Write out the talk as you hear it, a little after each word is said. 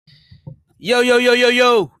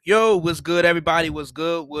Yo, what's good, everybody? What's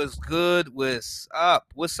good? What's good? What's up?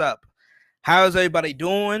 What's up? How's everybody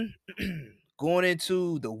doing? Going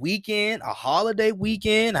into the weekend, a holiday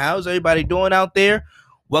weekend. How's everybody doing out there?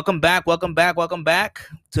 Welcome back to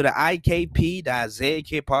the IKP, the Isaiah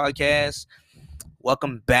Kid Podcast.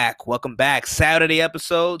 Welcome back. Saturday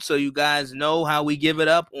episode, so you guys know how we give it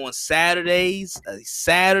up on Saturdays. A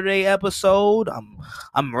Saturday episode.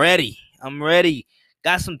 I'm ready. I'm ready.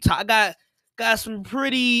 Got some got some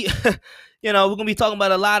pretty we're gonna be talking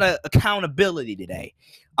about a lot of accountability today.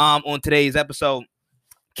 On today's episode.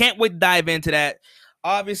 Can't wait to dive into that.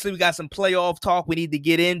 Obviously, we got some playoff talk we need to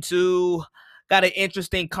get into. Got an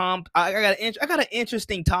interesting I got an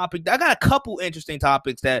interesting topic. I got a couple interesting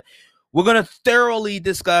topics that we're gonna thoroughly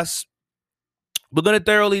discuss. We're gonna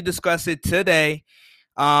thoroughly discuss it today.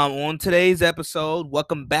 On today's episode.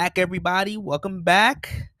 Welcome back, everybody. Welcome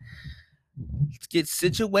back. Let's get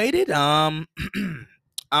situated. I'm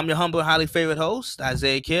your humble, highly favorite host,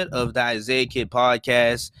 Isaiah Kid of the Isaiah Kid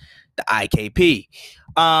Podcast, the IKP.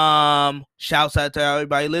 Shouts out to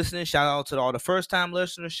everybody listening. Shout out to all the first time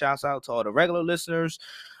listeners. Shouts out to all the regular listeners.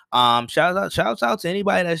 Shouts out to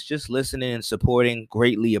anybody that's just listening and supporting.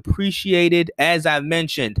 Greatly appreciated. As I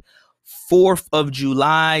mentioned, 4th of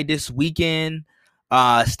July this weekend.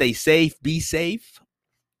 Stay safe, be safe.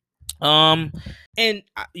 And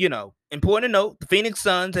important to note, the Phoenix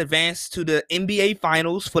Suns advanced to the NBA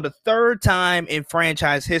Finals for the third time in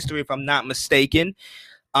franchise history, if I'm not mistaken.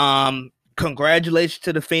 Congratulations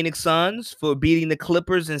to the Phoenix Suns for beating the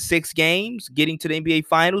Clippers in 6 games, getting to the NBA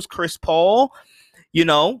Finals. Chris Paul, he's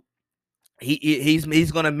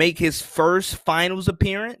going to make his first Finals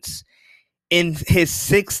appearance in his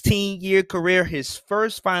 16-year career. His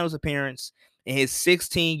first Finals appearance in his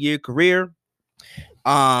 16-year career.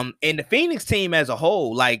 And the Phoenix team as a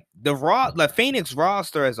whole, like the Phoenix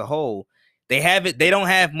roster as a whole, they don't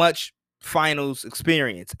have much finals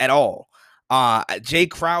experience at all. Jay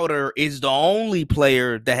Crowder is the only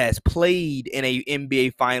player that has played in a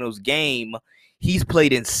NBA Finals game. He's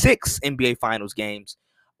played in 6 NBA Finals games.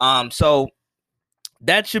 So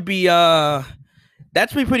that should be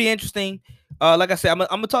pretty interesting. Like I said, I'm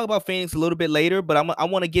gonna talk about Phoenix a little bit later, but I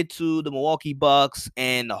want to get to the Milwaukee Bucks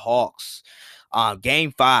and the Hawks.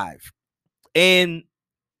 Game 5. And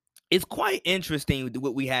it's quite interesting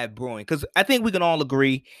what we have brewing, because I think we can all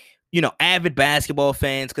agree, avid basketball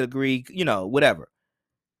fans could agree, whatever.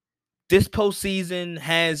 This postseason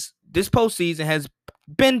has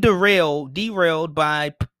been derailed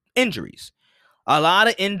by injuries. A lot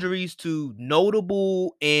of injuries to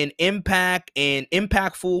notable and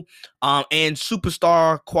impactful and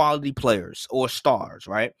superstar quality players or stars,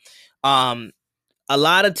 right? A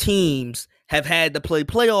lot of teams have had to play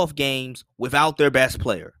playoff games without their best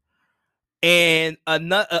player. And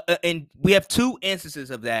we have 2 instances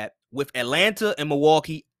of that with Atlanta and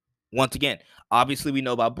Milwaukee. Once again, obviously we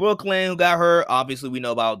know about Brooklyn who got hurt. Obviously we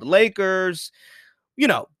know about the Lakers.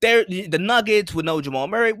 The Nuggets with no Jamal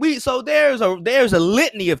Murray. So there's a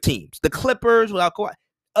litany of teams. The Clippers without Kawhi,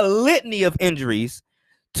 a litany of injuries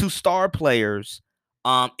to star players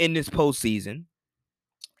in this postseason.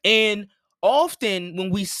 And often when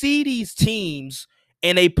we see these teams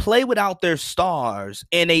and they play without their stars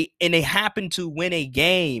and they happen to win a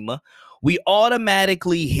game, we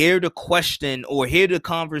automatically hear the question or hear the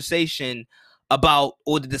conversation about,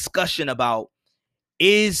 or the discussion about,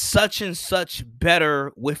 is such and such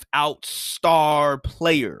better without star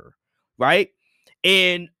player, right?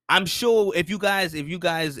 And I'm sure if you guys,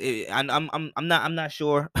 I'm not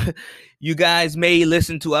sure. You guys may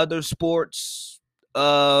listen to other sports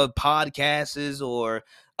podcasts or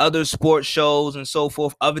other sports shows and so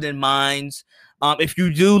forth other than Minds. If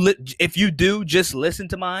you do just listen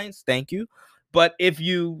to Minds, thank you. But if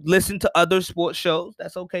you listen to other sports shows,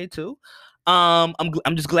 that's okay too. I'm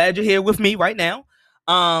just glad you're here with me right now.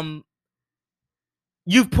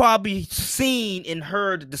 You've probably seen and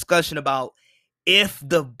heard the discussion about if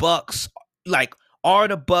the Bucks, are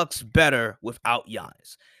the Bucks better without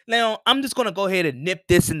Giannis? Now, I'm just gonna go ahead and nip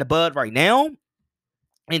this in the bud right now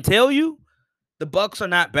and tell you the Bucks are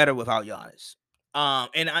not better without Giannis.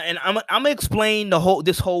 And I'm gonna explain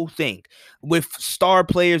this whole thing with star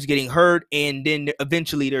players getting hurt and then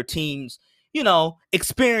eventually their teams,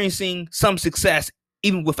 experiencing some success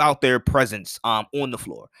even without their presence on the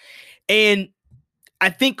floor. And I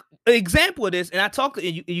think an example of this, and I talked,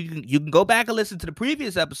 you can go back and listen to the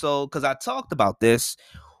previous episode because I talked about this,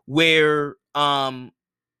 where I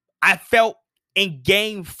felt in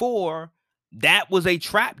Game 4 that was a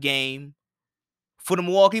trap game for the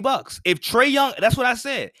Milwaukee Bucks. If Trae Young, that's what I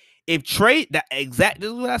said. This is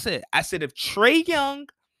what I said. I said if Trae Young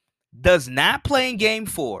does not play in game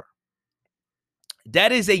 4,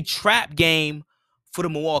 that is a trap game for the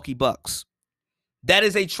Milwaukee Bucks. That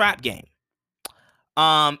is a trap game.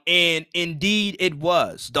 And indeed it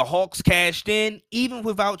was. The Hawks cashed in even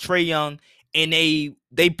without Trae Young, and they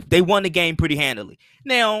won the game pretty handily.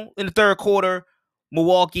 Now, in the third quarter,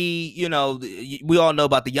 Milwaukee, we all know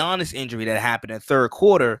about the Giannis injury that happened in the third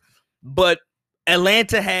quarter, but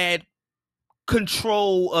Atlanta had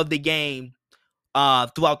control of the game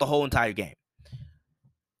throughout the whole entire game.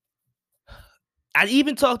 I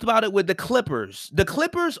even talked about it with the Clippers. The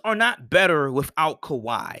Clippers are not better without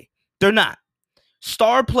Kawhi. They're not.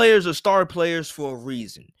 Star players are star players for a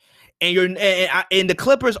reason, and the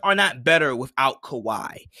Clippers are not better without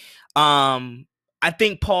Kawhi. I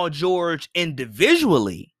think Paul George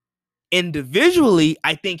individually,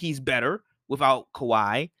 I think he's better without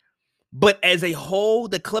Kawhi, but as a whole,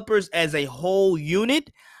 the Clippers as a whole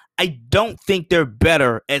unit, I don't think they're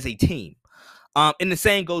better as a team. And the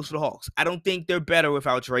same goes for the Hawks. I don't think they're better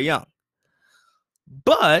without Trae Young,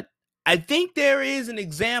 but I think there is an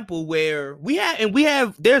example where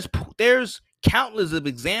there's countless of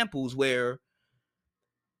examples where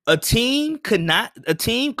a team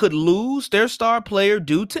could lose their star player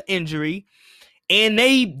due to injury, and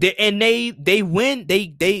they're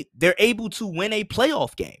able to win a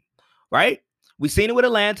playoff game, right? We've seen it with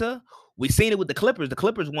Atlanta. We've seen it with the Clippers. The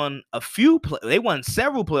Clippers won they won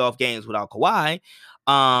several playoff games without Kawhi.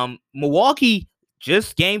 Milwaukee,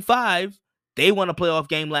 just game 5. They won a playoff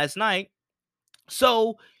game last night.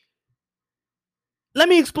 So let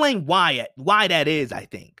me explain why that is, I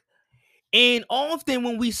think. And often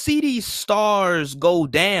when we see these stars go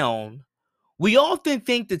down, we often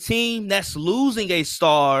think the team that's losing a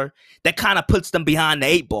star, that kind of puts them behind the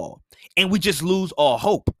 8 ball, and we just lose all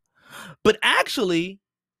hope. But actually,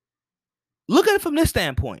 look at it from this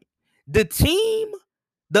standpoint.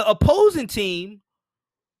 The opposing team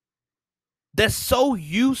that's so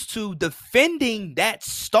used to defending that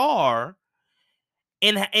star,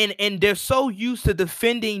 and they're so used to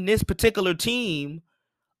defending this particular team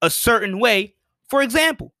a certain way. For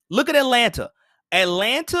example, look at Atlanta.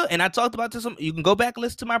 And I talked about this. You can go back and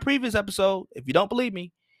listen to my previous episode if you don't believe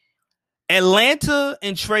me. Atlanta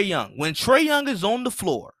and Trae Young. When Trae Young is on the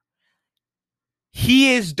floor,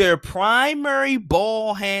 he is their primary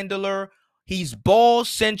ball handler. He's ball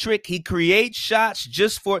centric. He creates shots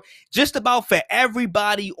just about for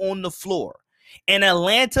everybody on the floor. And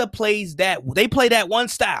Atlanta plays that. They play that one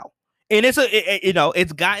style, and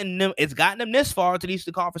it's gotten them this far to the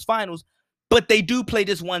Eastern Conference Finals. But they do play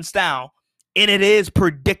this one style, and it is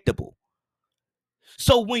predictable.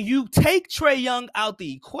 So when you take Trae Young out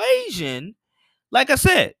the equation, like I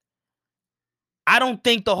said, I don't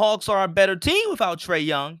think the Hawks are a better team without Trae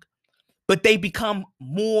Young, but they become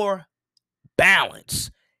more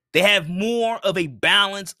balanced. They have more of a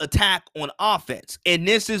balanced attack on offense. And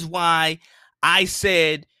this is why I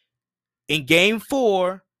said in game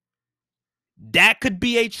 4, that could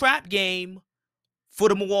be a trap game for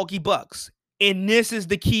the Milwaukee Bucks. And this is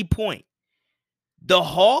the key point. The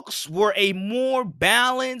Hawks were a more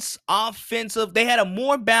balanced offensive. They had a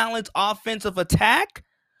more balanced offensive attack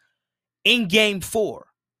in game 4.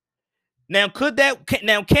 Now, is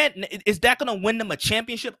that going to win them a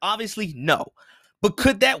championship? Obviously, no. But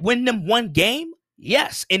could that win them one game?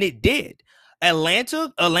 Yes, and it did.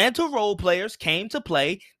 Atlanta role players came to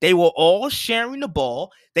play. They were all sharing the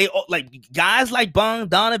ball. Guys like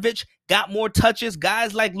Bogdanovich got more touches.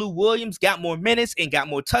 Guys like Lou Williams got more minutes and got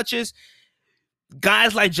more touches.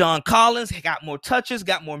 Guys like John Collins got more touches,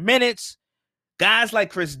 got more minutes. Guys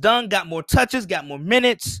like Chris Dunn got more touches, got more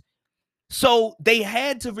minutes. So they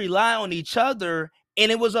had to rely on each other,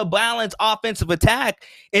 and it was a balanced offensive attack.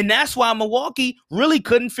 And that's why Milwaukee really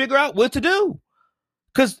couldn't figure out what to do.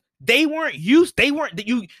 Because Atlanta,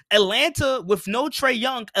 with no Trae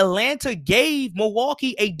Young, Atlanta gave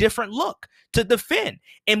Milwaukee a different look to defend.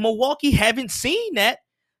 And Milwaukee haven't seen that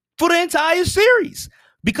for the entire series.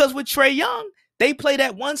 Because with Trae Young, they play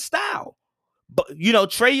that one style. But,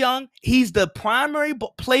 Trae Young, he's the primary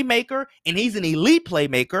playmaker, and he's an elite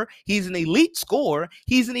playmaker. He's an elite scorer.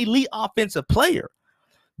 He's an elite offensive player.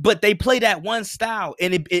 But they play that one style,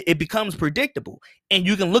 and it becomes predictable. And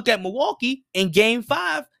you can look at Milwaukee in game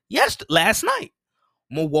 5 last night.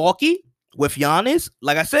 Milwaukee with Giannis,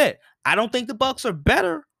 like I said, I don't think the Bucks are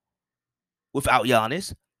better without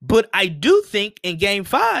Giannis. But I do think in game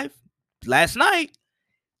 5 last night,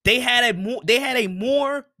 they had a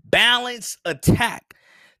more balanced attack.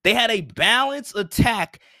 They had a balanced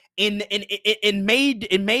attack, and made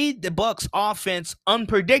the Bucks offense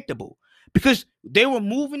unpredictable because they were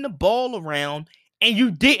moving the ball around, and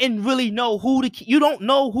you didn't really know you don't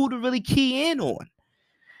know who to really key in on.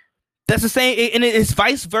 That's the same, and it's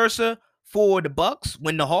vice versa for the Bucks.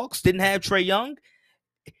 When the Hawks didn't have Trae Young,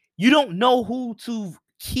 you don't know who to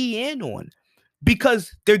key in on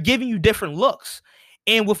because they're giving you different looks.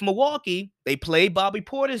 And with Milwaukee, they played Bobby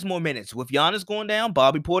Portis more minutes. With Giannis going down,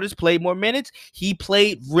 Bobby Portis played more minutes. He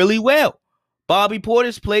played really well. Bobby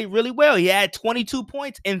Portis played really well. He had 22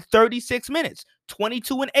 points in 36 minutes,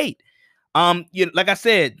 22 and 8. Like I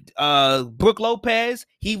said, Brook Lopez,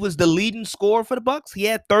 he was the leading scorer for the Bucks. He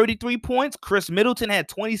had 33 points. Chris Middleton had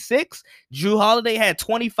 26. Jrue Holiday had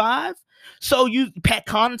 25. So Pat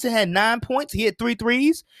Connaughton had 9 points. He had 3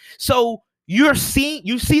 threes. So you see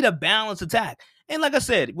the balanced attack. And like I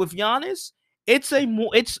said, with Giannis, it's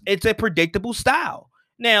a predictable style.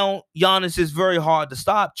 Now, Giannis is very hard to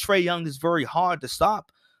stop. Trae Young is very hard to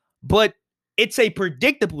stop. But it's a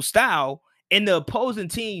predictable style, and the opposing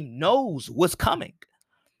team knows what's coming.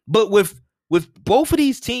 But with both of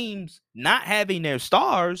these teams not having their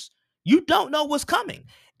stars, you don't know what's coming.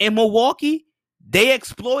 And Milwaukee, they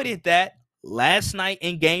exploited that last night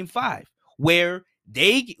in Game 5, where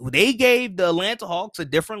they gave the Atlanta Hawks a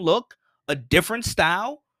different look, a different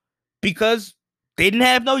style, because they didn't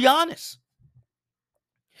have no Giannis.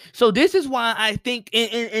 So this is why I think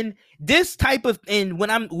in this type of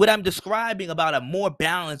what I'm describing about a more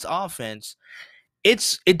balanced offense,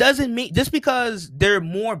 it doesn't mean just because they're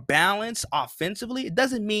more balanced offensively, it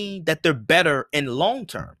doesn't mean that they're better in long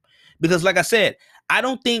term. Because like I said, I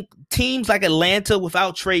don't think teams like Atlanta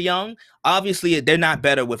without Trae Young, obviously they're not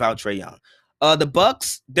better without Trae Young. The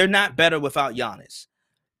Bucks, they're not better without Giannis.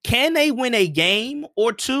 Can they win a game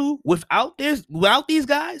or two without these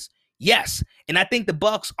guys? Yes. And I think the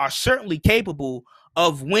Bucks are certainly capable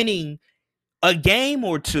of winning a game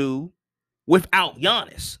or two without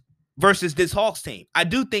Giannis versus this Hawks team. I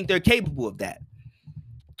do think they're capable of that.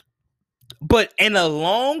 But in a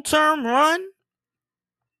long-term run,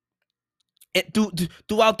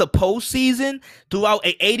 throughout the postseason, throughout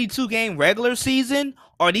an 82-game regular season,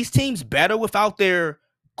 are these teams better without their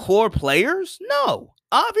core players? No,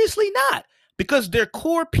 obviously not, because they're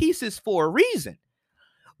core pieces for a reason.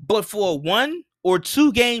 But for a 1 or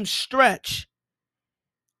 2 game stretch,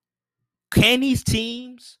 can these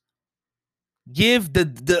teams give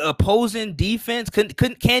the opposing defense,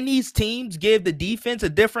 can these teams give the defense a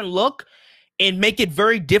different look and make it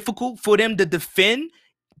very difficult for them to defend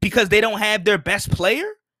because they don't have their best player?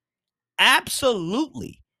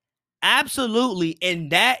 Absolutely. Absolutely.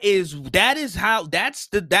 And that's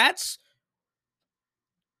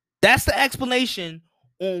the explanation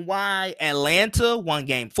on why Atlanta won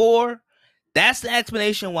Game 4. That's the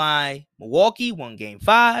explanation why Milwaukee won Game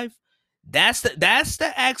 5. That's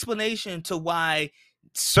the explanation to why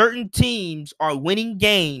certain teams are winning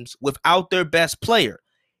games without their best player.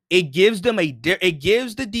 It gives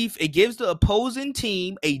the opposing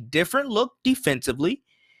team a different look defensively,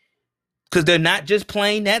 because they're not just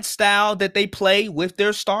playing that style that they play with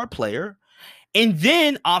their star player. And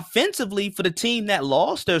then offensively, for the team that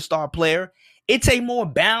lost their star player, it's a more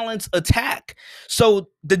balanced attack. So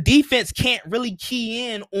the defense can't really key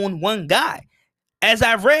in on one guy. As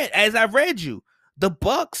I've read you, the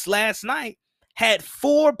Bucks last night had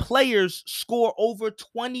 4 players score over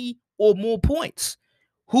 20 or more points.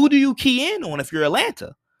 Who do you key in on if you're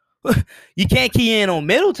Atlanta? You can't key in on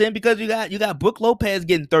Middleton because you got Brook Lopez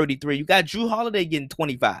getting 33. You got Jrue Holiday getting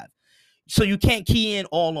 25. So you can't key in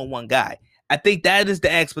all on one guy. I think that is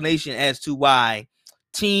the explanation as to why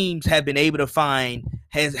teams have been able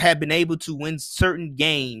to win certain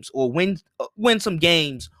games or win some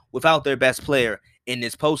games without their best player in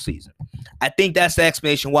this postseason. I think that's the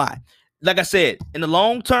explanation why. Like I said, in the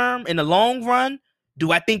long term, in the long run,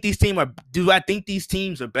 do I think these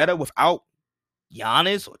teams are better without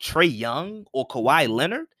Giannis or Trae Young or Kawhi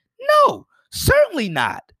Leonard? No, certainly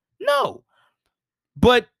not. No.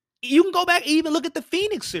 But you can go back and even look at the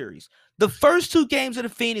Phoenix series. The first 2 games of the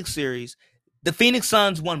Phoenix series, the Phoenix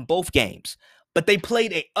Suns won both games, but they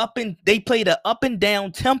played a up and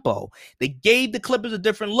down tempo. They gave the Clippers a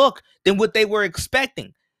different look than what they were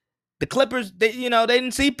expecting. The Clippers, they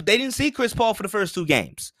didn't see Chris Paul for the first 2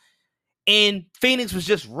 games. And Phoenix was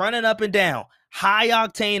just running up and down, high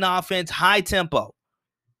octane offense, high tempo.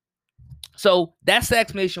 So that's the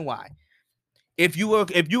explanation why. If you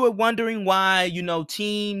were wondering why,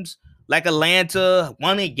 teams like Atlanta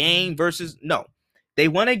won a game versus no, they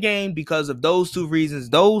won a game because of those 2 reasons.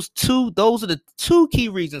 Those are the 2 key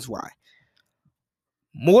reasons why.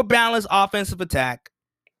 More balanced offensive attack,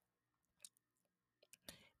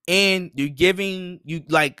 and you're giving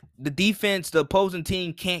the defense, the opposing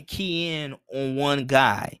team can't key in on one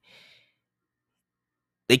guy.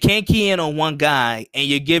 They can't key in on one guy, and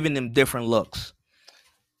you're giving them different looks.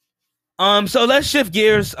 So let's shift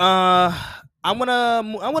gears. I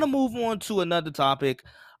wanna move on to another topic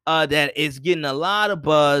that is getting a lot of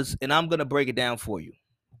buzz, and I'm gonna break it down for you.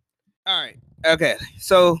 All right. Okay.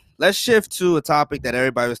 So let's shift to a topic that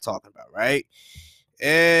everybody was talking about, right?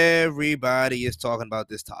 Everybody is talking about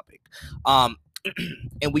this topic.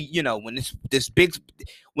 And we, when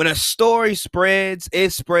when a story spreads, it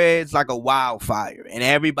spreads like a wildfire, and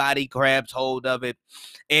everybody grabs hold of it.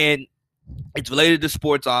 And it's related to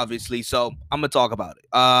sports, obviously. So I'm gonna talk about it.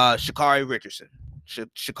 Sha'Carri Richardson.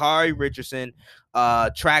 Sha'Carri Richardson,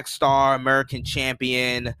 track star, American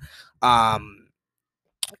champion.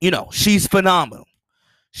 She's phenomenal.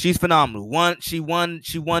 She's phenomenal. She won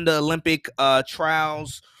the Olympic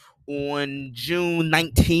trials on June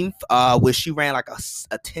 19th, where she ran like a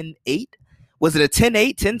 10-8. Was it a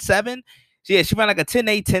 10-8, 10-7? Yeah, she ran like a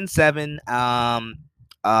 10-8, 10-7.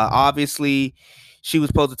 Obviously, she was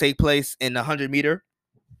supposed to take place in the 100-meter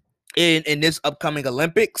in this upcoming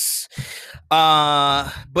Olympics.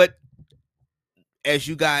 But as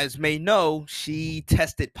you guys may know, she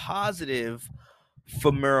tested positive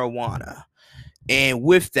for marijuana. And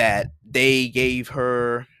with that, they gave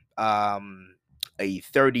her a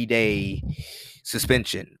 30-day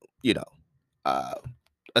suspension, a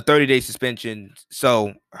 30-day suspension.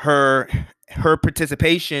 So her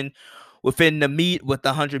participation within the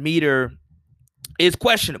 100-meter is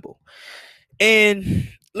questionable. And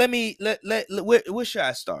where should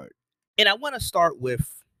I start? And I want to start with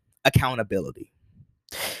accountability.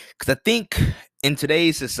 Because I think in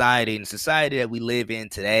today's society, in the society that we live in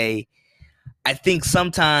today, I think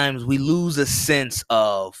sometimes we lose a sense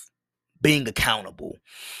of being accountable.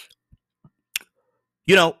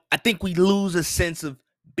 I think we lose a sense of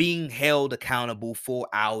being held accountable for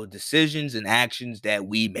our decisions and actions that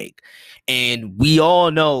we make. And we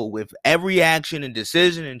all know with every action and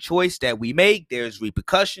decision and choice that we make, there's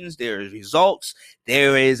repercussions, there's results,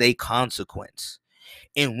 there is a consequence.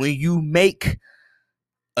 And when you make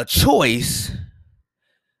a choice,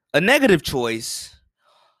 a negative choice,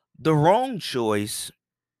 the wrong choice,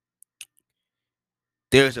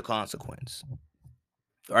 there's a consequence.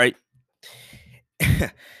 All right.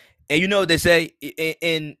 And they say,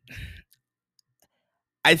 and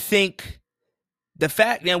I think the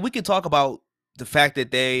fact, now we can talk about the fact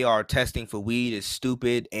that they are testing for weed is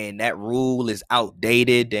stupid, and that rule is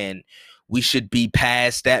outdated, and we should be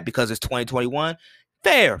past that because it's 2021.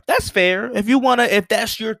 Fair. That's fair. If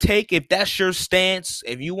that's your take, if that's your stance,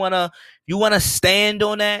 if you wanna stand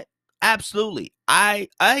on that, absolutely. I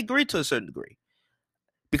agree to a certain degree.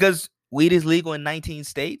 Because weed is legal in 19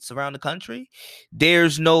 states around the country.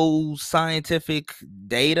 There's no scientific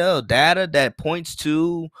data that points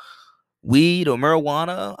to weed or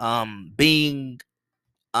marijuana being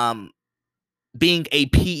a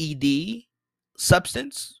PED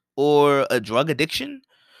substance or a drug addiction.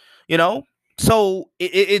 So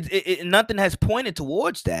nothing has pointed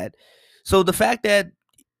towards that. So the fact that,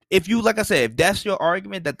 like I said, if that's your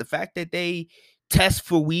argument, that the fact that they test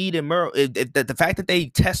for weed and the fact that they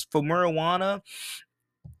test for marijuana,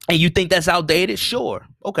 and you think that's outdated, sure,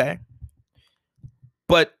 okay.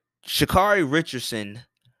 But Sha'Carri Richardson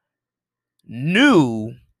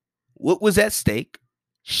knew what was at stake.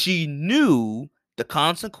 She knew the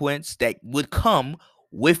consequence that would come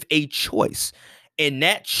with a choice. And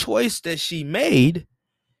that choice that she made,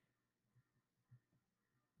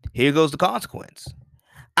 here goes the consequence.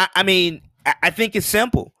 I mean, I think it's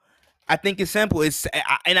simple. And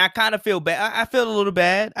I kind of feel bad. I feel a little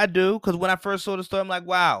bad. I do, because when I first saw the story, I'm like,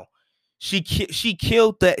 wow, she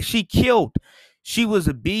killed that. She was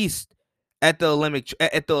a beast at the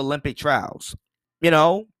Olympic trials.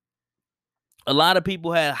 A lot of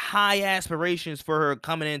people had high aspirations for her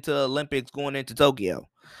coming into Olympics, going into Tokyo.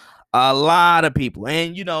 A lot of people,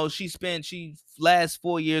 and she last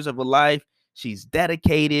 4 years of her life, she's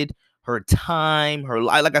dedicated her time,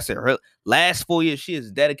 like I said, her last 4 years, she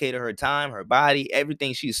has dedicated her time, her body,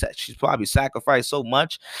 everything. She's probably sacrificed so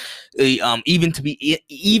much, even to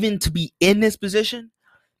be in this position.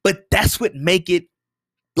 But that's what makes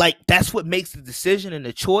the decision and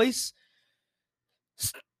the choice.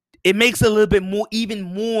 It makes it a little bit more, even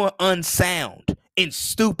more unsound and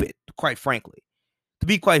stupid, quite frankly. To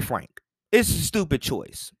be quite frank, it's a stupid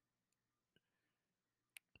choice.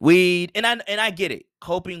 Weed, and I get it.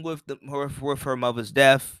 Coping with her mother's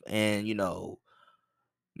death, and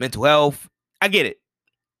mental health, I get it.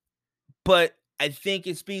 But I think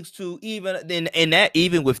it speaks to,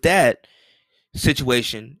 even with that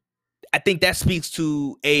situation, I think that speaks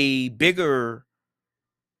to a bigger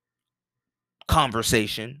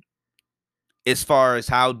conversation as far as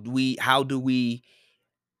how do we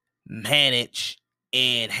manage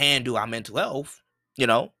and handle our mental health, you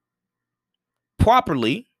know,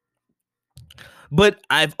 properly. But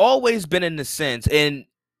I've always been in the sense, and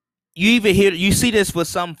you see this with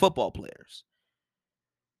some football players.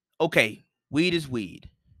 Okay, weed is weed.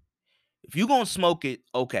 If you're gonna smoke it,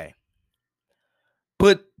 okay.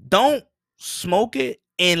 But don't smoke it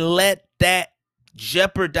and let that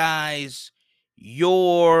jeopardize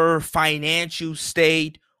your financial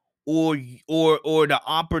state or or the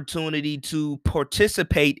opportunity to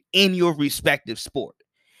participate in your respective sport.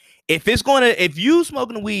 If you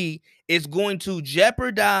smoking weed is going to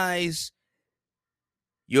jeopardize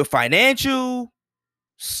your financial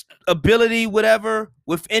ability, whatever,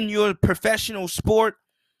 within your professional sport,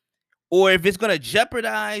 or if it's going to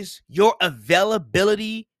jeopardize your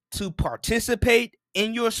availability to participate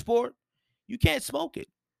in your sport, you can't smoke it.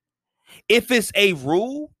 If it's a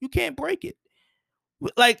rule, you can't break it.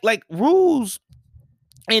 Like rules,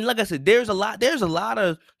 and like I said, there's a lot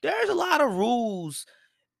of rules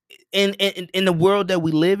in the world that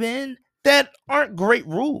we live in that aren't great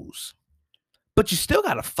rules, but you still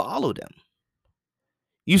got to follow them.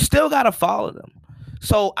 You still got to follow them.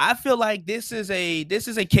 So I feel like this is a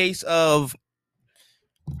case of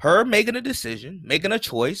her making a decision, making a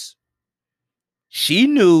choice. She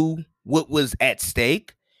knew what was at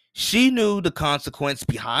stake. She knew the consequence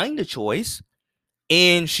behind the choice,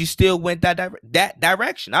 and she still went that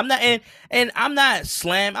direction. I'm not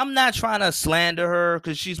trying to slander her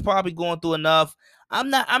because she's probably going through enough. I'm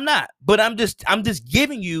not, but I'm just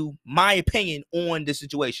giving you my opinion on the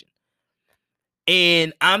situation.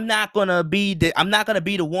 And I'm not gonna be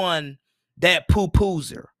the one that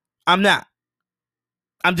poo-poos her. I'm not.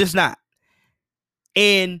 I'm just not.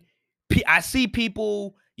 And I see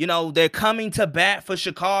people, they're coming to bat for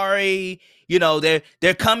Sha'Carri.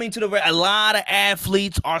 They're coming to a lot of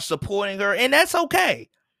athletes are supporting her, and that's okay.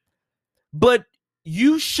 But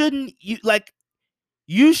you shouldn't you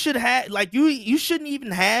should have you shouldn't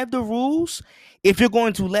even have the rules if you're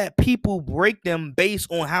going to let people break them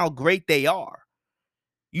based on how great they are.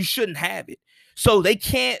 You shouldn't have it. So they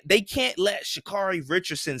can't let Sha'Carri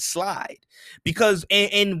Richardson slide because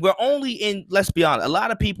and we're only in, let's be honest, a lot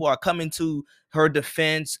of people are coming to her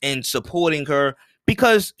defense and supporting her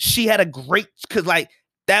because she had a great, because like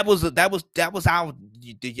that was our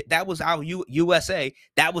USA.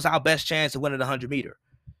 That was our best chance of winning the 100 meter.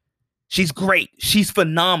 She's great. She's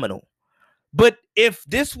phenomenal. But if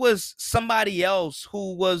this was somebody else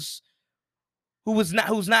who's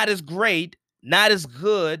not as great, not as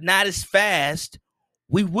good, not as fast,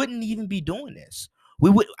 we wouldn't even be doing this.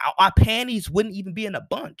 Our panties wouldn't even be in a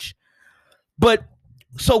bunch. But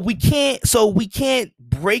so we can't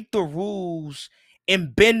break the rules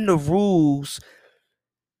and bend the rules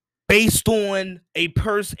based on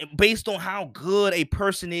how good a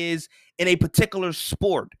person is in a particular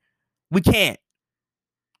sport. We can't.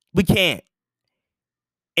 We can't.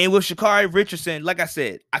 And with Sha'Carri Richardson, like I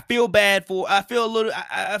said, I feel a little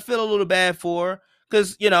bad for her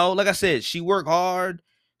because like I said, she worked hard.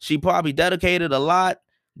 She probably dedicated a lot,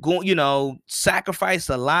 going, sacrificed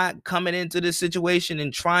a lot coming into this situation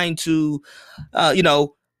and trying to,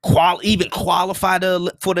 even qualify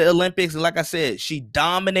for the Olympics. And like I said, she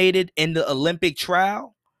dominated in the Olympic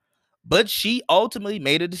trial, but she ultimately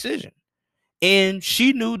made a decision, and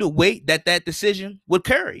she knew the weight that decision would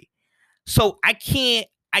carry. So I can't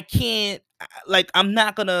like I'm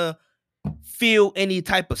not gonna feel any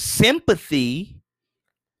type of sympathy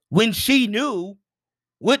when she knew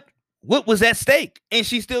what what was at stake and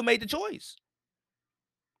she still made the choice.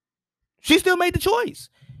 She still made the choice.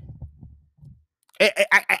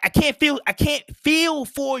 I can't feel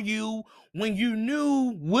for you when you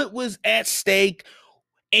knew what was at stake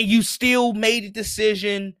and you still made a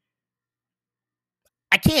decision.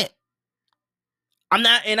 I can't. I'm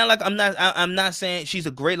not, and I'm not saying she's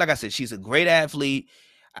a great. Like I said, she's a great athlete.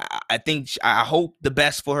 I think I hope the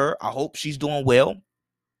best for her. I hope she's doing well.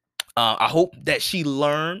 I hope that she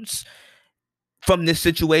learns from this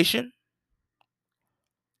situation.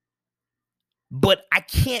 But I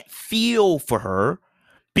can't feel for her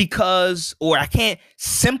or I can't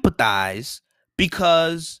sympathize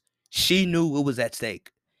because she knew it was at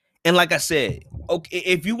stake. And like I said, okay,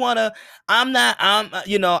 if you wanna,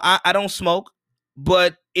 I don't smoke,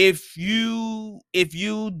 but if you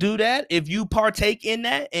do that, if you partake in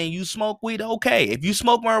that and you smoke weed, okay. If you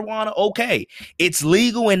smoke marijuana, okay. It's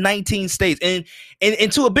legal in 19 states. And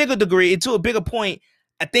to a bigger degree, and to a bigger point,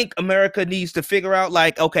 I think America needs to figure out,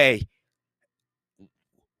 like, okay,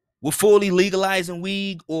 we're fully legalizing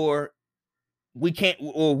weed, or we can't,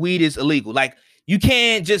 or weed is illegal. Like, You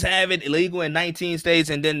can't just have it illegal in 19 states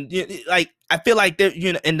and then like I feel like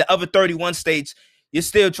in the other 31 states you're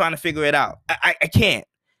still trying to figure it out. I can't.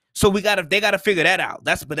 So they gotta figure that out.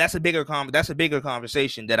 That's a bigger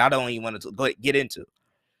conversation that I don't even want to get into.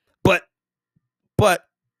 But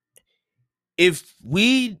if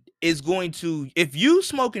you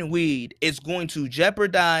smoking weed is going to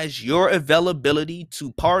jeopardize your availability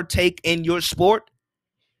to partake in your sport,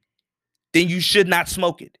 then you should not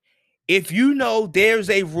smoke it. If you know there's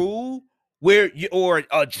a rule or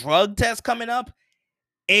a drug test coming up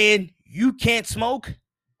and you can't smoke,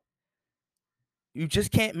 you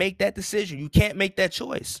just can't make that decision. You can't make that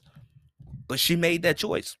choice. But she made that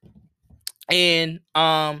choice. And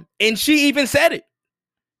she even said it.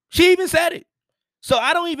 So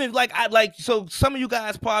I don't even so some of you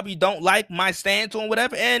guys probably don't like my stance on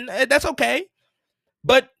whatever, and that's okay.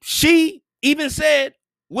 But she even said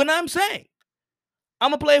what I'm saying.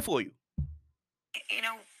 I'm gonna play it for you. You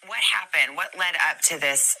know, what happened? What led up to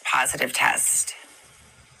this positive test?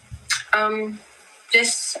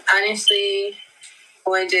 Just honestly, I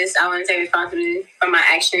want to take responsibility for my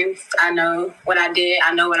actions. I know what I did.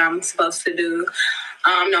 I know what I'm supposed to do.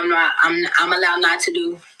 I'm allowed not to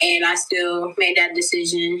do, and I still made that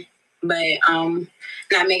decision. But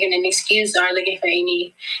not making an excuse or looking for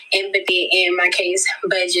any empathy in my case,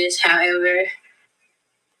 but just however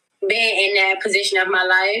being in that position of my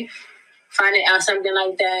life, finding out something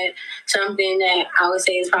like that, something that I would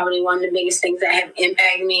say is probably one of the biggest things that have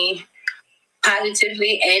impacted me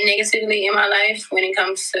positively and negatively in my life when it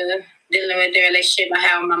comes to dealing with the relationship I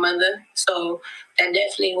have with my mother. So that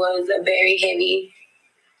definitely was a very heavy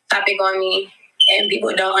topic on me, and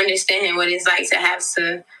people don't understand what it's like to have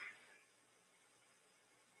to.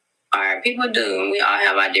 Or people do. We all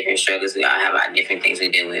have our different struggles. We all have our different things we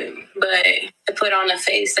deal with. But to put on a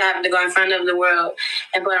face, to have to go in front of the world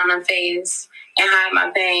and put on a face and hide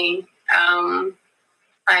my pain.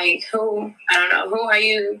 Like I don't know, who are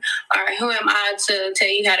you or who am I to tell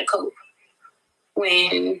you how to cope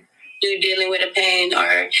when you're dealing with a pain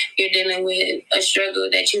or you're dealing with a struggle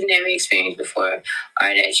that you've never experienced before or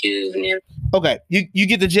that you've never. Okay, you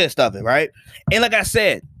get the gist of it, right? And like I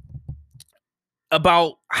said,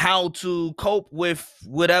 about how to cope with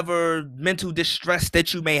whatever mental distress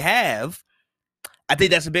that you may have, I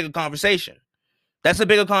think that's a bigger conversation. That's a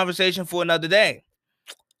bigger conversation for another day.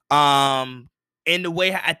 In the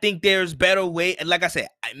way I think there's better way, like I said,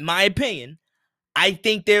 in my opinion, I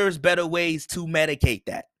think there's better ways to medicate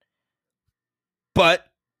that. But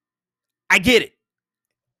I get it.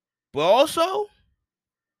 But also,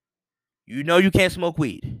 you can't smoke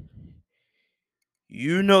weed.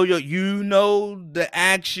 You know the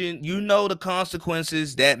action, the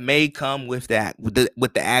consequences that may come with that, with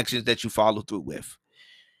the actions that you follow through with.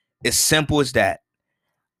 It's simple as that.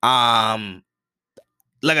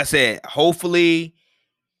 Like I said, hopefully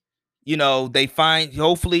they find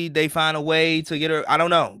a way to get her. I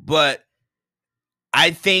don't know, but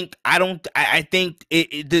I think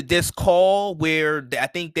this call where I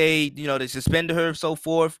think they suspended her and so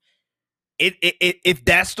forth. If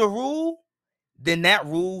that's the rule, then that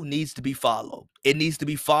rule needs to be followed. It needs to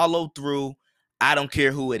be followed through. I don't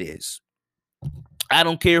care who it is.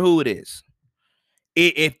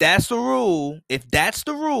 If that's the rule,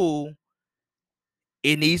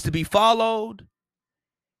 it needs to be followed.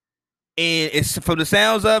 And it's from the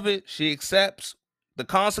sounds of it, she accepts the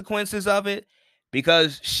consequences of it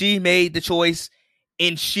because she made the choice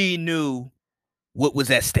and she knew what was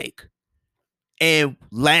at stake. And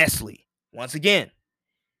lastly, once again,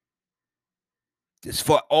 this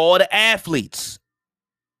for all the athletes.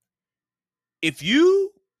 If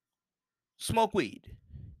you smoke weed,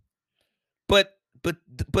 but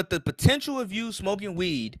the potential of you smoking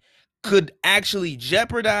weed could actually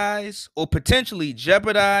potentially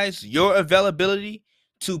jeopardize your availability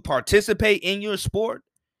to participate in your sport.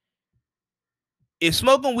 If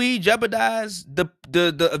smoking weed jeopardize the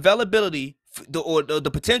availability or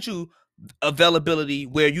the potential availability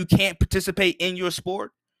where you can't participate in your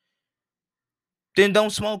sport, then don't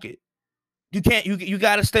smoke it. You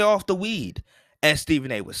got to stay off the weed, as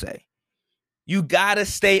Stephen A would say. You got to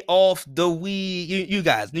stay off the weed. You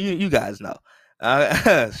guys know.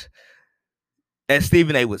 As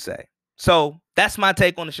Stephen A would say. So that's my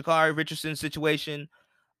take on the Sha'Carri Richardson situation.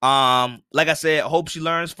 Like I said, I hope she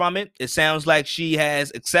learns from it. It sounds like she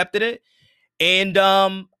has accepted it. And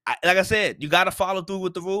like I said, you got to follow through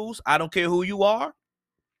with the rules. I don't care who you are.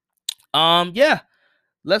 Yeah,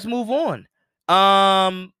 let's move on.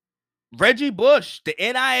 Reggie Bush, the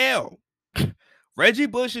NIL. Reggie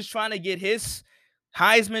Bush is trying to get his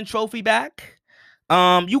Heisman Trophy back.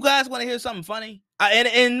 You guys want to hear something funny?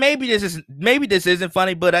 and maybe this isn't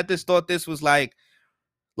funny, but I just thought this was like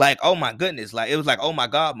oh my goodness, like it was like oh my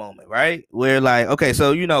god moment, right? Where like okay,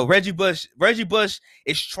 so Reggie Bush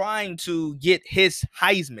is trying to get his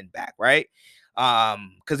Heisman back, right?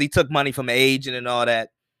 Because he took money from the agent and all that.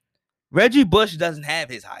 Reggie Bush doesn't have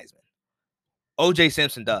his Heisman. OJ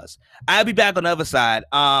Simpson does. I'll be back on the other side.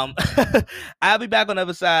 I'll be back on the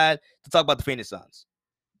other side to talk about the Phoenix Suns.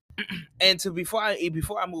 And before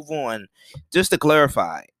I move on, just to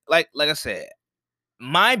clarify, like I said,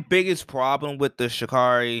 my biggest problem with the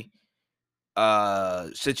Sha'Carri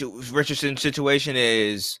Richardson situation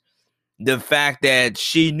is the fact that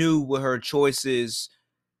she knew what her choices,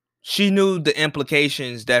 she knew the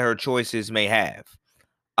implications that her choices may have.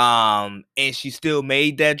 And she still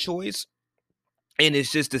made that choice. And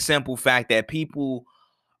it's just the simple fact that people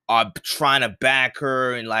are trying to back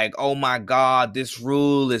her and like, oh my God, this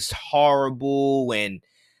rule is horrible. And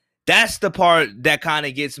that's the part that kind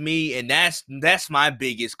of gets me. And that's my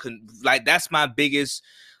biggest, that's my biggest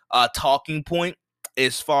talking point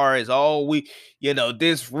as far as,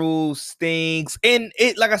 this rule stinks. And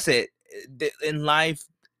it, like I said, in life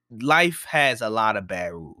has a lot of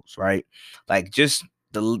bad rules, right? Like just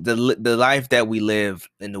the life that we live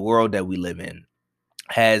in, the world that we live in,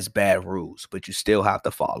 has bad rules, but you still have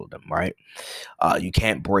to follow them, right? You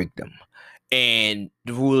can't break them, and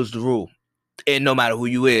the rule is the rule. And no matter who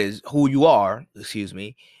you are, you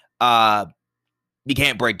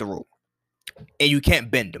can't break the rule, and you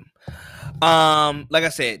can't bend them. Like I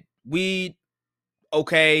said, like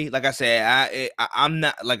I said, I'm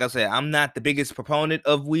not the biggest proponent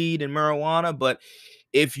of weed and marijuana, but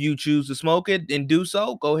if you choose to smoke it and do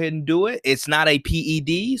so, go ahead and do it. It's not a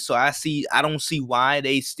PED, so I don't see why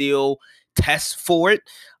they still test for it.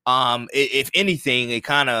 If anything, it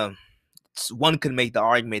kind of, one could make the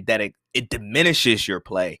argument that it diminishes your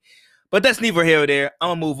play, but that's neither here or there. I'm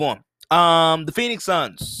gonna move on. The Phoenix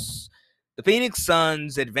Suns. The Phoenix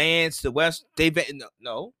Suns advanced to They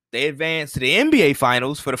advanced to the NBA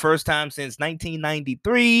Finals for the first time since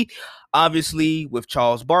 1993. Obviously, with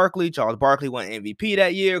Charles Barkley. Charles Barkley won MVP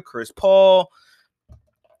that year. Chris Paul,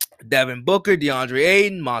 Devin Booker, DeAndre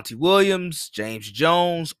Ayton, Monty Williams, James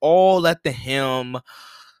Jones, all at the helm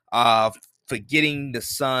for getting the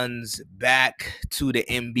Suns back to the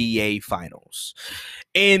NBA Finals.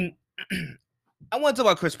 And I want to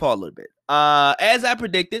talk about Chris Paul a little bit. As I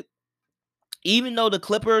predicted, even though the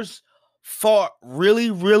Clippers fought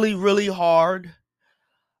really, really, really hard,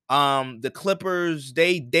 the Clippers,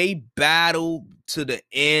 they battled to the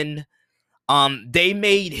end. They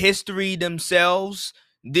made history themselves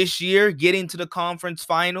this year, getting to the conference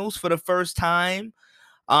finals for the first time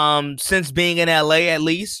since being in LA, at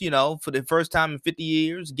least, for the first time in 50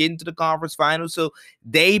 years, getting to the conference finals. So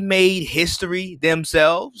they made history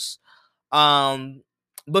themselves.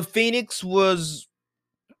 But Phoenix was,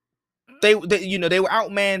 they were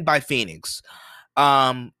outmanned by Phoenix.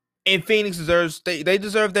 And Phoenix they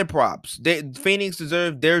deserve their props. Phoenix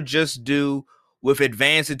deserve their just due with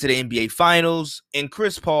advancing to the NBA Finals. And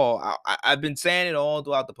Chris Paul, I've been saying it all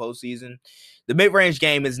throughout the postseason, the mid-range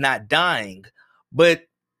game is not dying, but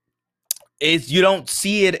you don't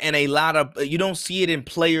see it in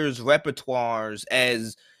players' repertoires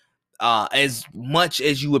as much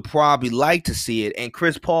as you would probably like to see it. And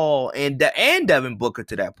Chris Paul and Devin Booker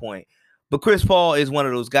to that point. But Chris Paul is one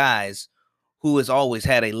of those guys who has always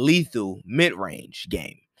had a lethal mid-range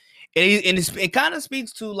game. And it kind of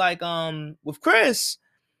speaks to, like, with Chris,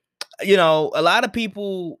 a lot of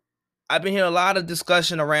people, I've been hearing a lot of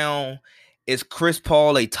discussion around, is Chris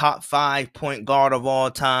Paul a top 5 point guard of all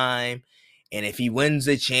time? And if he wins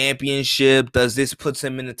a championship, does this puts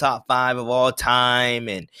him in the top 5 of all time?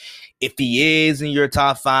 And if he is in your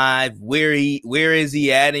top 5, where is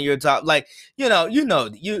he at in your top? Like, you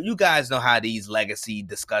guys know how these legacy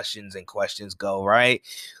discussions and questions go, right?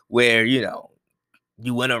 Where,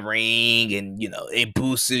 you win a ring and, it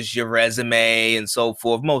boosts your resume and so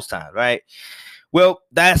forth most times, right? Well,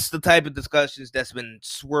 that's the type of discussions that's been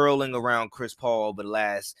swirling around Chris Paul over the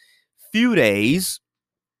last few days.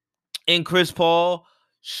 And Chris Paul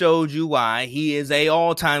showed you why he is a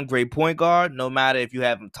all-time great point guard, no matter if you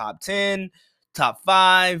have him top 10, top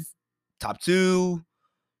 5, top 2.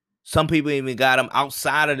 Some people even got him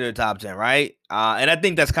outside of their top 10, right? And I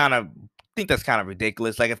think that's kind of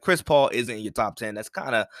ridiculous. Like, if Chris Paul isn't in your top 10, it's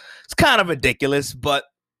kind of ridiculous. But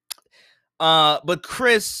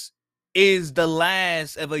Chris is the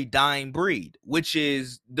last of a dying breed, which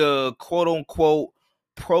is the quote-unquote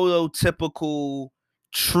prototypical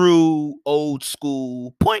true old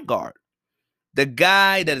school point guard. The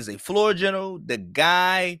guy that is a floor general, the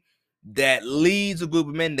guy that leads a group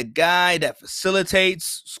of men, the guy that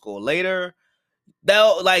facilitates, score later.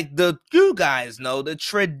 They'll, like, you guys know, the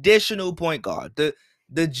traditional point guard.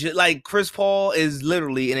 Like, Chris Paul is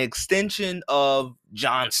literally an extension of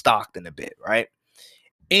John Stockton a bit, right?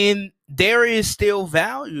 And there is still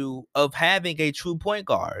value of having a true point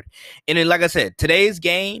guard. And then, like I said, today's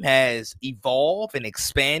game has evolved and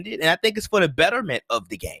expanded, and I think it's for the betterment of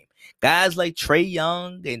the game. Guys like Trae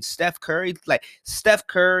Young and Steph Curry,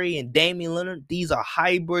 and Damian Lillard, these are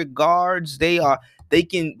hybrid guards. They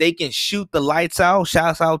can shoot the lights out.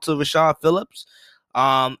 Shouts out to Rashad Phillips.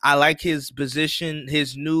 I like his position,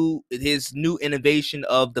 his new innovation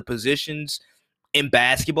of the positions in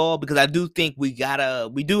basketball, because I do think we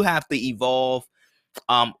do have to evolve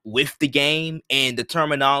with the game, and the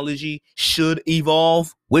terminology should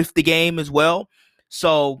evolve with the game as well.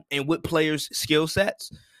 So, and with players' skill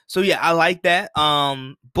sets. So yeah, I like that.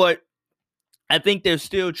 But I think there's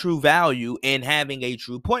still true value in having a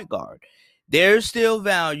true point guard. There's still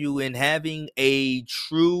value in having a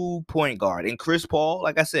true point guard. And Chris Paul,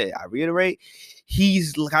 like I said, I reiterate,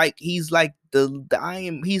 he's like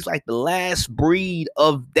the last breed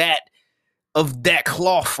of that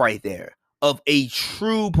cloth right there, of a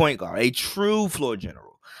true point guard, a true floor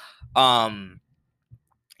general. And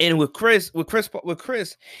with Chris,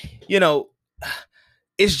 you know,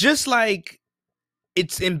 it's just like,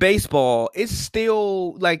 it's in baseball. It's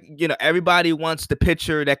still like, everybody wants the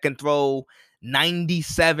pitcher that can throw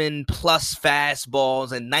 97 plus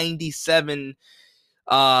fastballs and 97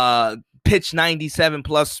 pitch 97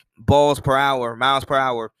 plus miles per hour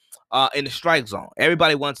in the strike zone.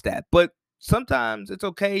 Everybody wants that. But sometimes it's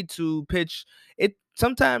okay to pitch it.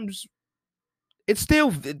 Sometimes it's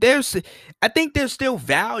still, I think there's still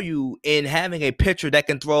value in having a pitcher that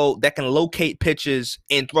can locate pitches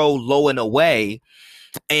and throw low and away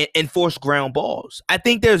and force ground balls. I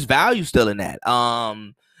think there's value still in that.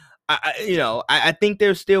 I think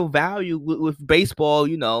there's still value with baseball.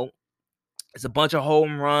 It's a bunch of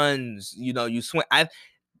home runs. You swing. I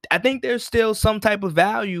think there's still some type of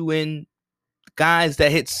value in guys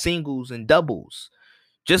that hit singles and doubles.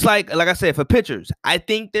 Just like I said, for pitchers, I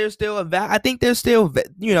think there's still I think there's still,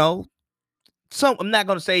 some. I'm not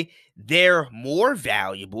going to say they're more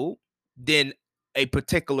valuable than a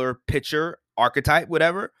particular pitcher archetype,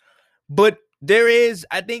 whatever. But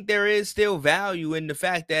I think there is still value in the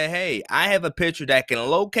fact that, hey, I have a pitcher that can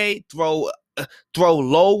locate, throw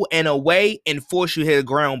low and away, and force you to hit a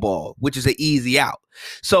ground ball, which is an easy out.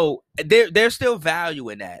 So there's still value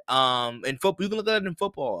in that. In football, you can look at it in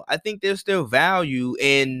football. I think there's still value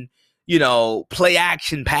in, play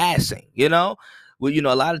action passing. A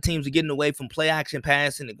lot of teams are getting away from play action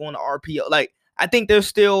passing and going to RPO. Like, I think there's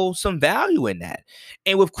still some value in that.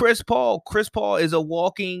 And with Chris Paul is a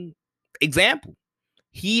walking example.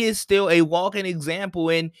 He is still a walking example.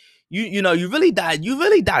 And you really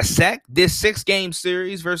dissect this 6-game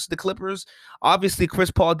series versus the Clippers. Obviously,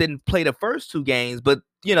 Chris Paul didn't play the first 2 games, but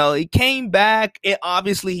he came back, and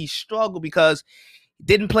obviously he struggled because he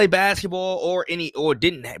didn't play basketball or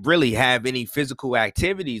didn't really have any physical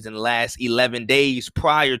activities in the last 11 days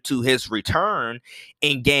prior to his return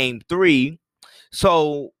in Game 3.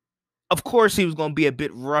 So, of course, he was going to be a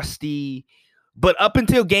bit rusty. But up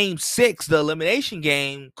until Game 6, the elimination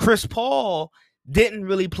game, Chris Paul didn't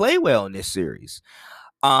really play well in this series.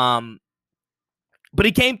 But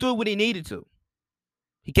he came through what he needed to.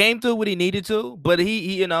 But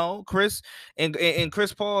he Chris and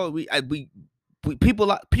Chris Paul,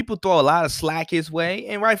 people throw a lot of slack his way,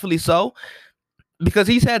 and rightfully so, because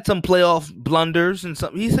he's had some playoff blunders and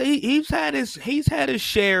some he's had his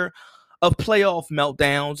share of playoff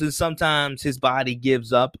meltdowns, and sometimes his body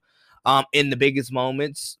gives up in the biggest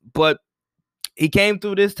moments. But he came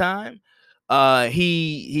through this time.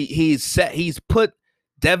 He's put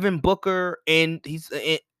Devin Booker in.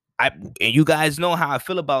 And you guys know how I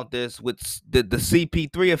feel about this with the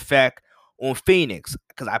CP3 effect on Phoenix,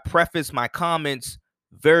 because I preface my comments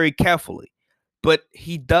very carefully. But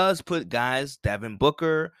he does put guys, Devin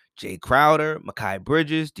Booker, Jay Crowder, Mikal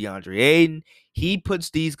Bridges, DeAndre Ayton. He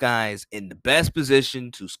puts these guys in the best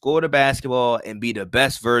position to score the basketball and be the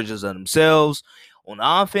best versions of themselves on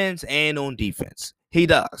offense and on defense. He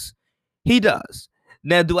does.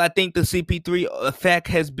 Now, do I think the CP3 effect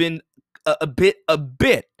has been a bit?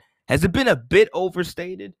 Has it been a bit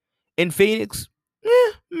overstated in Phoenix?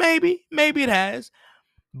 Maybe it has.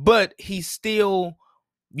 But like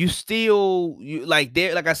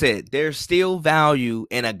I said, there's still value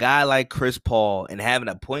in a guy like Chris Paul, and having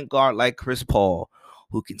a point guard like Chris Paul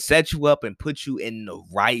who can set you up and put you in the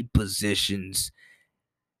right positions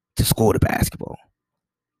to score the basketball.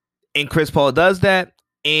 And Chris Paul does that.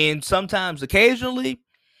 And sometimes, occasionally,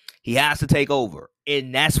 he has to take over.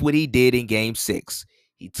 And that's what he did in game 6.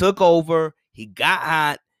 He took over. He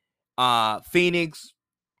got hot. Phoenix,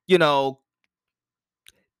 you know,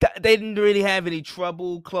 they didn't really have any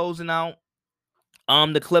trouble closing out.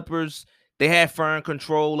 The Clippers, they had firm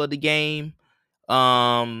control of the game.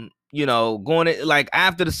 Going like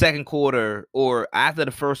after the second quarter, or after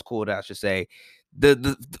the first quarter, I should say,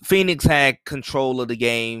 the Phoenix had control of the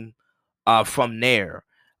game from there.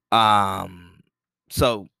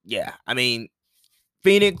 So yeah, I mean,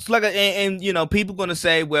 Phoenix, like, and people gonna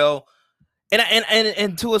say, well,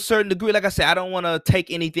 and to a certain degree, like I said, I don't want to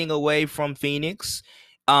take anything away from Phoenix,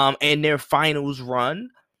 and their finals run,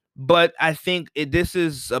 but I think this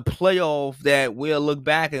is a playoff that we'll look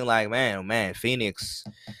back and like, man, Phoenix,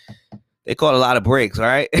 they caught a lot of breaks,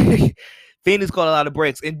 right? Phoenix caught a lot of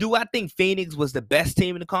breaks. And do I think Phoenix was the best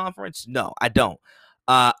team in the conference? No, I don't.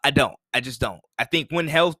 I don't. I just don't. I think when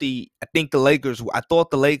healthy, I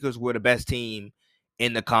thought the Lakers were the best team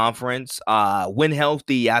in the conference. When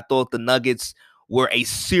healthy, I thought the Nuggets were a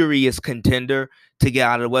serious contender to get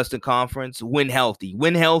out of the Western Conference. When healthy,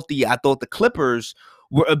 I thought the Clippers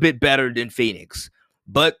were a bit better than Phoenix.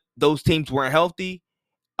 But those teams weren't healthy.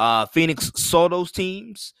 Phoenix saw those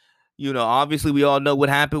teams. Obviously we all know what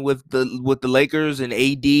happened with the Lakers and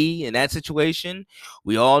AD in that situation.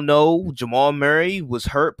 We all know Jamal Murray was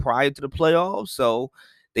hurt prior to the playoffs, so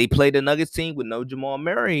they played the Nuggets team with no Jamal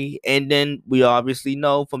Murray. And then we obviously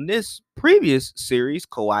know from this previous series,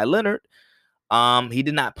 Kawhi Leonard, he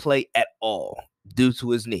did not play at all due to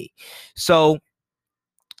his knee. So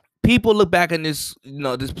people look back in this,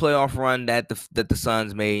 this playoff run that the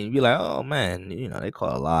Suns made and be like, oh man, they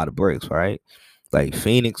caught a lot of breaks, right? Like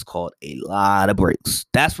Phoenix caught a lot of breaks.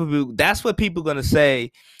 That's what people gonna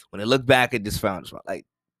say when they look back at this finals run. Like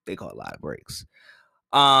they caught a lot of breaks.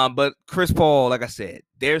 But Chris Paul, like I said,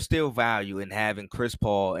 there's still value in having Chris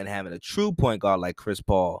Paul and having a true point guard like Chris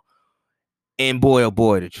Paul. And boy, oh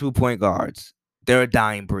boy, the true point guards, they're a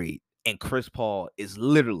dying breed. And Chris Paul is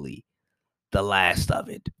literally the last of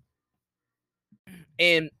it.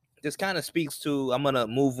 And this kind of speaks to, I'm gonna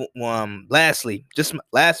move lastly,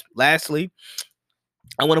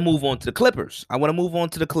 I want to move on to the Clippers.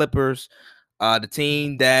 The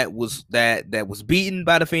team that was beaten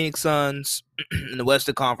by the Phoenix Suns in the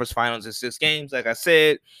Western Conference Finals in 6 games. Like I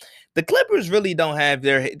said, the Clippers really don't have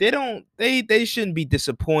they shouldn't be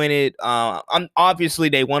disappointed. Obviously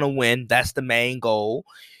they want to win. That's the main goal.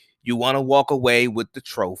 You want to walk away with the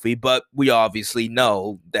trophy, but we obviously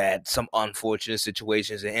know that some unfortunate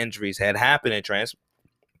situations and injuries had happened and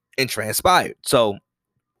transpired. So,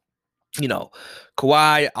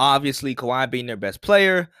 Kawhi being their best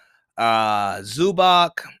player,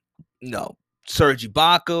 Zubac, Serge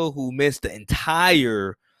Ibaka, who missed the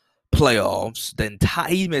entire playoffs,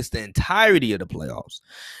 he missed the entirety of the playoffs.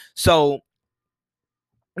 So,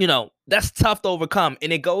 that's tough to overcome.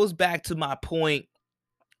 And it goes back to my point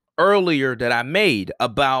earlier that I made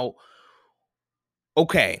about,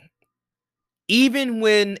 okay, even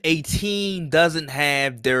when a team doesn't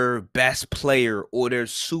have their best player or their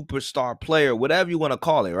superstar player, whatever you want to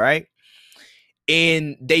call it, right?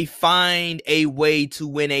 And they find a way to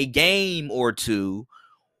win a game or two,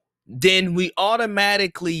 then we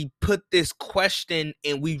automatically put this question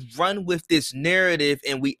and we run with this narrative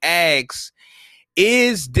and we ask,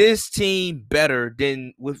 is this team better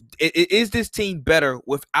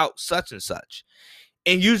without such and such?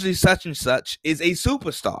 And usually such and such is a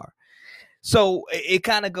superstar. So it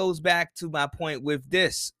kind of goes back to my point with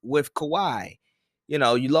Kawhi. You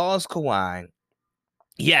lost Kawhi.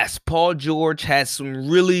 Yes, Paul George has some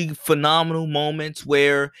really phenomenal moments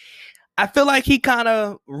where I feel like he kind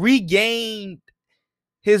of regained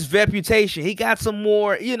his reputation. He got some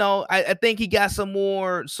more, I think he got some,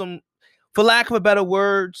 for lack of a better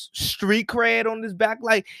words, street cred on his back.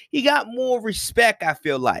 Like he got more respect. I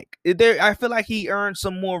feel like he earned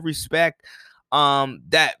some more respect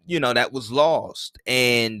that was lost.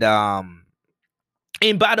 And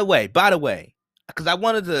by the way, because I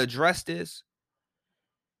wanted to address this,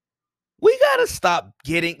 we gotta stop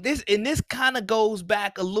getting this, and this kind of goes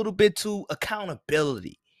back a little bit to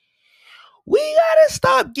accountability. We gotta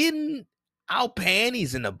stop getting our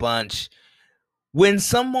panties in a bunch when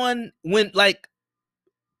like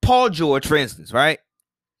Paul George, for instance, right?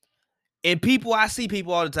 And I see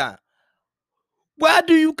people all the time. Why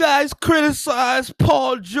do you guys criticize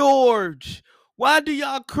Paul George? Why do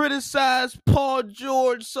y'all criticize Paul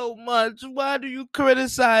George so much? Why do you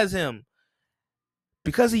criticize him?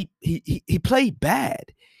 Because he played bad.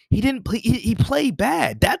 He didn't play. He played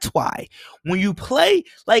bad. That's why when you play,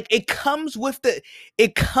 like it comes with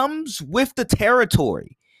the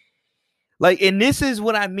territory. Like, and this is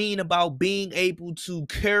what I mean about being able to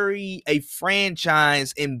carry a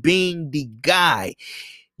franchise and being the guy.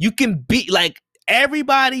 You can be like,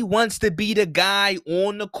 everybody wants to be the guy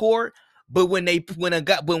on the court, but when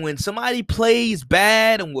somebody plays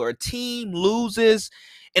bad and where a team loses,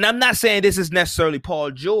 and I'm not saying this is necessarily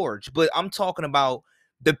Paul George, but I'm talking about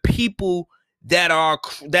the people that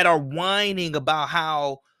are whining about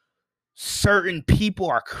how certain people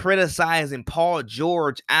are criticizing Paul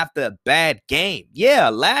George after a bad game. Yeah,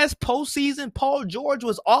 last postseason, Paul George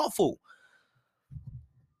was awful.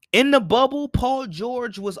 In the bubble, Paul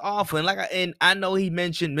George was awful. And I know he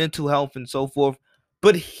mentioned mental health and so forth,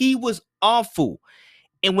 but he was awful.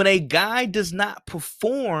 And when a guy does not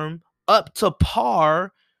perform up to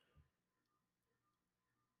par,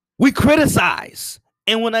 we criticize.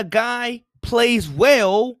 And when a guy plays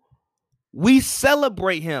well, we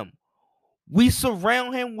celebrate him. We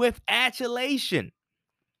surround him with adulation.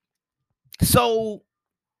 So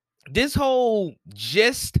this whole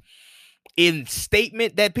gist in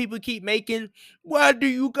statement that people keep making, why do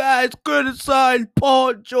you guys criticize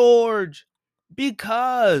Paul George?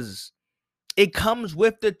 Because it comes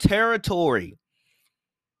with the territory.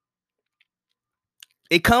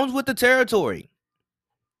 It comes with the territory.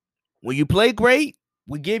 When you play great,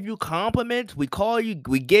 we give you compliments, we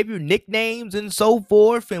give you nicknames and so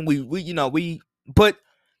forth, and but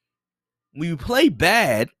when you play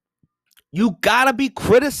bad, you gotta be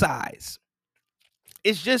criticized.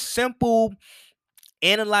 It's just simple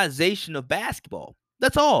analyzation of basketball.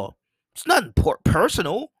 That's all. It's nothing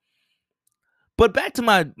personal. But back to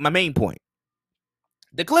my main point.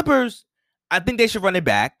 The Clippers, I think they should run it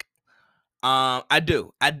back. I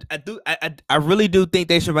do. I really do think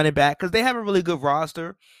they should run it back because they have a really good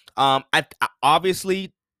roster. I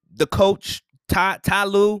obviously the coach Ty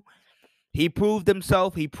Lue, he proved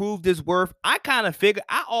himself. He proved his worth. I kind of figure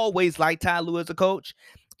I always liked Ty Lue as a coach,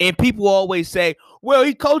 and people always say, "Well,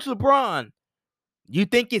 he coached LeBron." You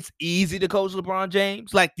think it's easy to coach LeBron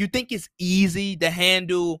James? Like, you think it's easy to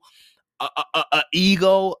handle a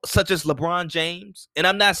ego such as LeBron James? And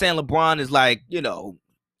I'm not saying LeBron is like,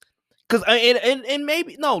 because and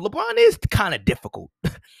maybe no, LeBron is kind of difficult.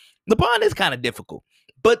 LeBron is kind of difficult,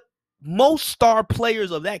 but most star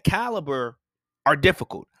players of that caliber are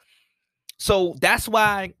difficult. So that's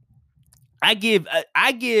why I give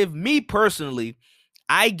me personally,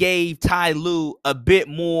 I gave Ty Lue a bit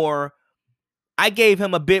more. I gave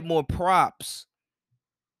him a bit more props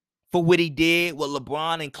for what he did with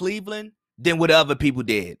LeBron in Cleveland than what other people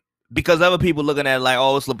did. Because other people looking at it like,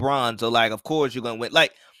 oh, it's LeBron, so like, of course you're gonna win.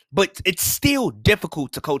 Like, but it's still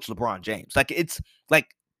difficult to coach LeBron James. Like, it's like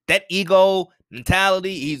that ego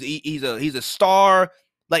mentality. He's a star.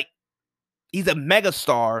 Like, he's a mega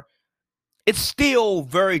star. It's still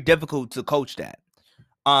very difficult to coach that.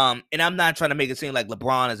 And I'm not trying to make it seem like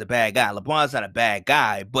LeBron is a bad guy. LeBron's not a bad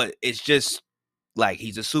guy, but it's just like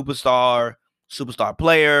he's a superstar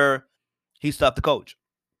player. He's tough to coach.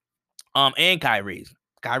 And Kyrie's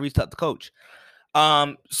tough to coach.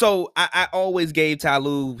 So I always gave Ty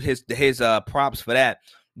Lue his props for that.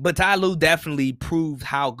 But Ty Lue definitely proved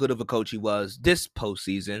how good of a coach he was this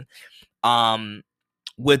postseason.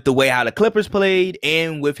 With the way how the Clippers played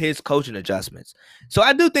and with his coaching adjustments. So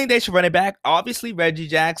I do think they should run it back. Obviously, Reggie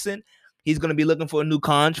Jackson, he's going to be looking for a new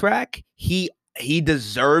contract. He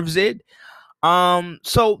deserves it.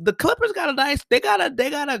 So the Clippers got they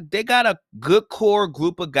got a good core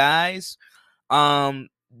group of guys.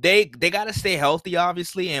 They got to stay healthy,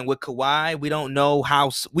 obviously, and with Kawhi,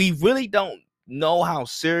 we really don't know how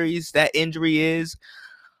serious that injury is.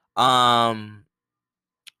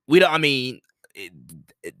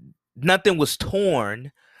 Nothing was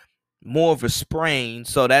torn, more of a sprain,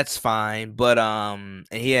 so that's fine. But and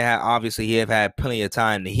he have had plenty of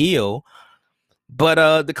time to heal.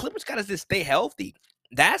 But the Clippers gotta just stay healthy.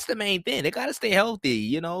 That's the main thing. They gotta stay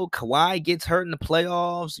healthy. Kawhi gets hurt in the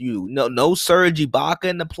playoffs. No Serge Ibaka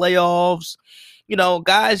in the playoffs.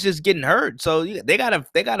 Guys just getting hurt. So they gotta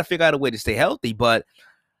figure out a way to stay healthy. But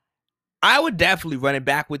I would definitely run it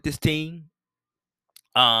back with this team.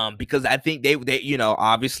 Because I think they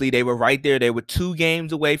obviously they were right there. They were 2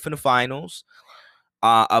 games away from the finals,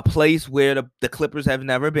 a place where the Clippers have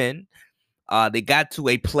never been. They got to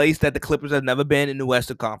a place that the Clippers have never been in the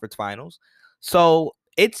Western Conference Finals. So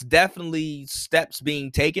it's definitely steps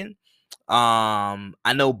being taken.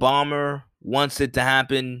 I know Ballmer wants it to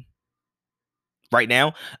happen right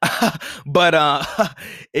now, but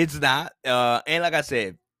it's not. And like I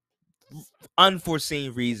said,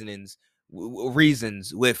 unforeseen reasonings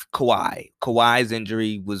reasons with Kawhi. Kawhi's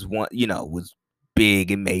injury was was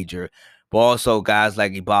big and major, but also guys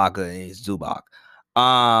like Ibaka and Zubac.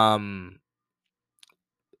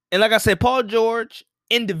 And like I said, Paul George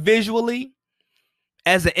individually,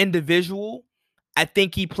 as an individual, I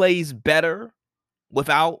think he plays better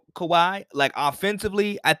without Kawhi. Like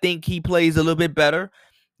offensively, I think he plays a little bit better.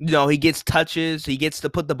 He gets touches, he gets to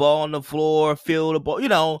put the ball on the floor, feel the ball.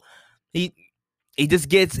 He just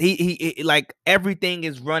gets he like everything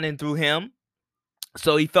is running through him.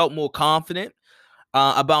 So he felt more confident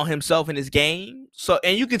about himself in his game. So,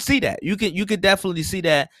 and you could see that. You could definitely see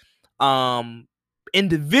that.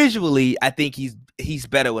 Individually, I think he's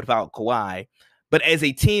better without Kawhi. But as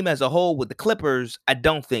a team as a whole with the Clippers, I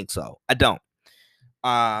don't think so. I don't.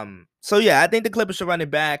 So yeah, I think the Clippers should run it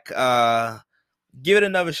back. Give it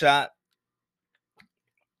another shot.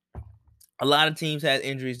 A lot of teams had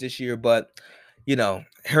injuries this year, but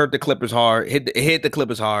hurt the Clippers hard. Hit the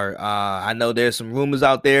Clippers hard. I know there's some rumors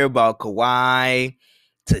out there about Kawhi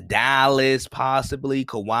to Dallas, possibly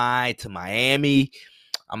Kawhi to Miami.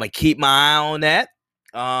 I'm gonna keep my eye on that.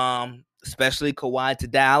 Especially Kawhi to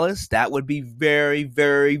Dallas. That would be very,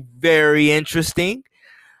 very, very interesting.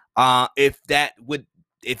 If that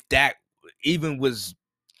even was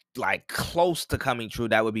like close to coming true,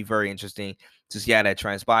 that would be very interesting to see how that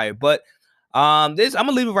transpired. But I'm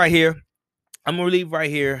gonna leave it right here.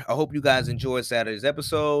 I hope you guys enjoyed Saturday's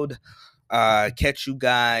episode. Catch you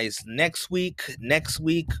guys next week.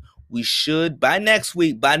 By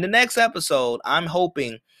the next episode, I'm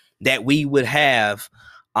hoping that we would have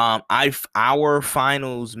our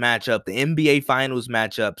finals matchup, the NBA finals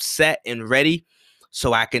matchup, set and ready,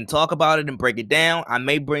 so I can talk about it and break it down. I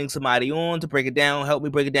may bring somebody on to break it down, help me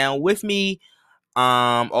break it down with me.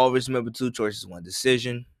 Always remember 2 choices, 1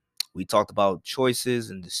 decision. We talked about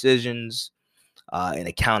choices and decisions and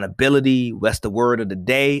accountability. What's the word of the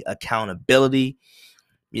day? Accountability.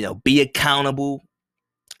 Be accountable.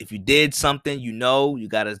 If you did something, you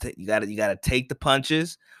gotta take the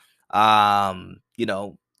punches. You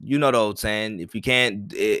know the old saying, if you can't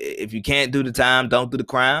do the time, don't do the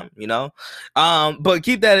crime, but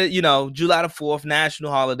keep that, July the 4th,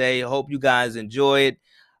 national holiday. I hope you guys enjoy it.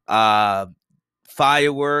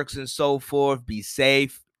 Fireworks and so forth. Be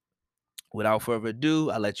safe. Without further ado,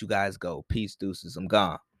 I'll let you guys go. Peace, deuces. I'm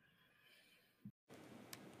gone.